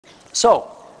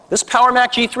So this Power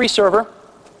Mac G3 server,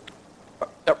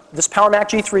 this Power Mac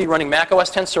G3 running Mac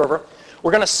OS X Server,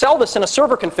 we're going to sell this in a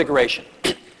server configuration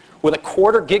with a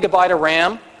 1/4 gigabyte of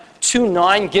RAM, 2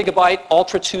 9-gigabyte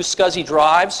Ultra 2 SCSI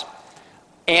drives,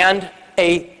 and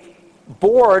a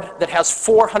board that has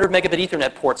 400 megabit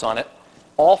Ethernet ports on it,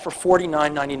 all for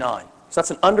 $49.99. So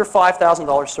that's an under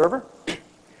 $5,000 server.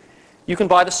 You can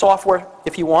buy the software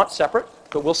if you want separate,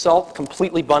 but we'll sell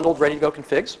completely bundled, ready to go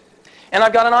configs. And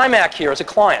I've got an iMac here as a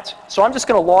client. So I'm just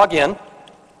going to log in.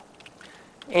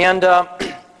 And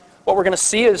what we're going to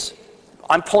see is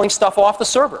I'm pulling stuff off the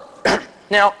server.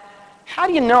 Now, how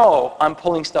do you know I'm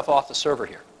pulling stuff off the server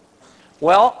here?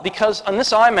 Well, because on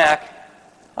this iMac,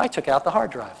 I took out the hard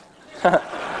drive.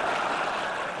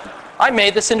 I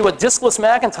made this into a diskless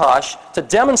Macintosh to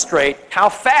demonstrate how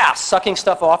fast sucking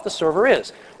stuff off the server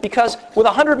is. Because with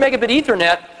 100 megabit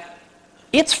Ethernet,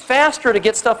 it's faster to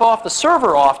get stuff off the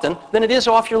server often than it is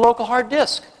off your local hard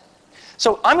disk.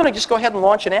 So I'm going to just go ahead and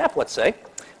launch an app, let's say.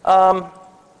 And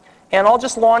I'll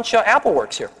just launch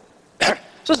AppleWorks here.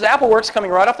 So this is AppleWorks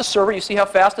coming right off the server. You see how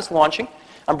fast it's launching.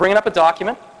 I'm bringing up a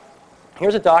document.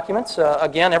 Here's a document.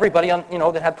 Again, everybody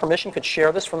that had permission could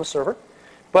share this from the server.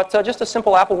 But just a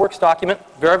simple AppleWorks document.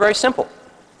 Very, very simple.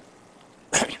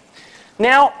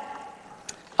 Now,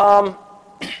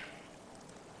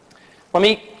 let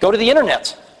me go to the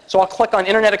internet. So I'll click on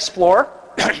Internet Explorer.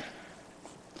 Did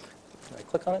I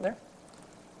click on it there?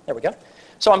 There we go.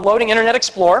 So I'm loading Internet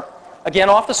Explorer, again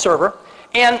off the server.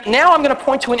 And now I'm going to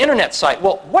point to an internet site.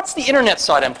 Well, what's the internet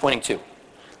site I'm pointing to?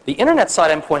 The internet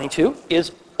site I'm pointing to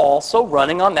is also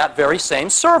running on that very same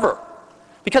server.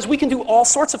 Because we can do all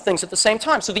sorts of things at the same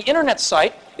time. So the internet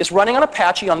site is running on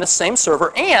Apache on this same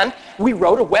server, and we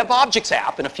wrote a WebObjects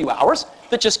app in a few hours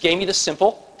that just gave me this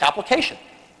simple application,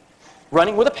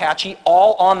 running with Apache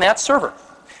all on that server.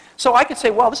 So I could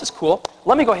say, well, this is cool.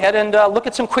 Let me go ahead and look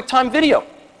at some QuickTime video.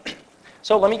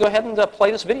 So let me go ahead and play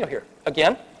this video here.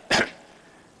 Again,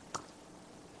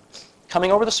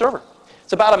 coming over the server.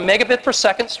 It's about a megabit per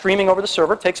second streaming over the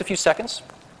server. It takes a few seconds.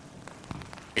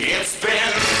 It's been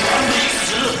 1 week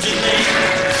since you looked at me.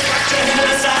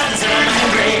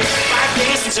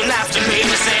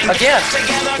 Again,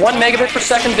 1 megabit per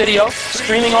second video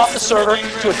streaming off the server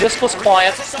to a diskless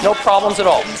client, no problems at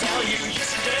all.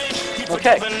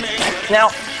 Okay, now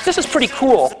this is pretty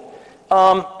cool,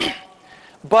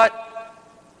 but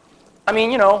I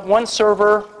mean, one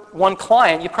server, one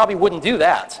client, you probably wouldn't do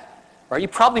that, right? You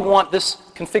probably want this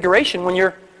configuration when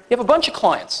you have a bunch of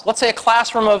clients. Let's say a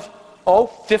classroom of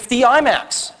 50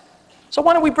 iMacs. So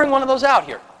why don't we bring one of those out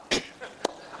here?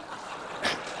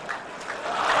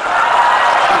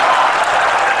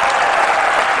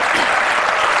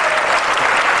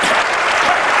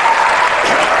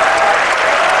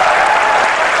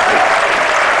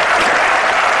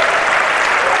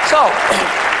 So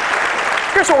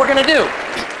here's what we're going to do.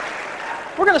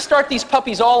 We're going to start these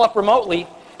puppies all up remotely,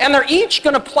 and they're each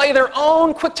going to play their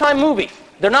own QuickTime movie.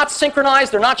 They're not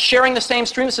synchronized. They're not sharing the same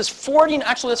stream. This is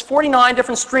 49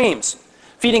 different streams,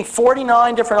 feeding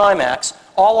 49 different iMacs,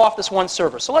 all off this one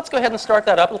server. So let's go ahead and start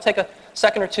that up. It'll take a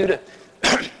second or two to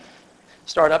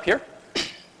start up here.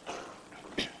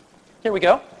 Here we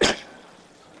go.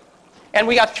 And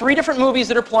we got 3 different movies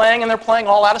that are playing, and they're playing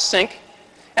all out of sync.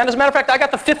 And as a matter of fact, I got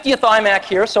the 50th iMac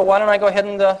here, so why don't I go ahead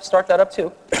and start that up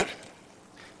too.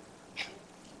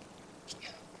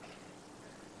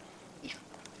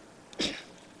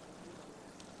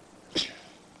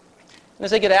 And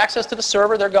as they get access to the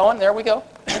server, they're going. There we go.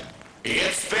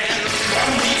 It's been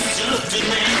 1 week since you looked at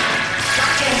me.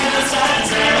 Got your head aside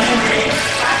and angry.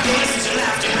 5 days since you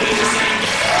laughed at me to sing.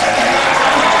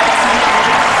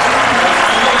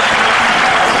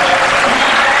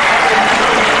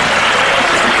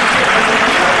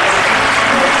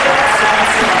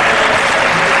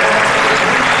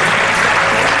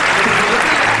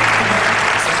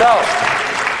 So,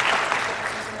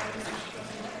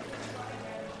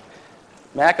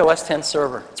 Mac OS X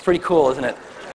Server. It's pretty cool, isn't it?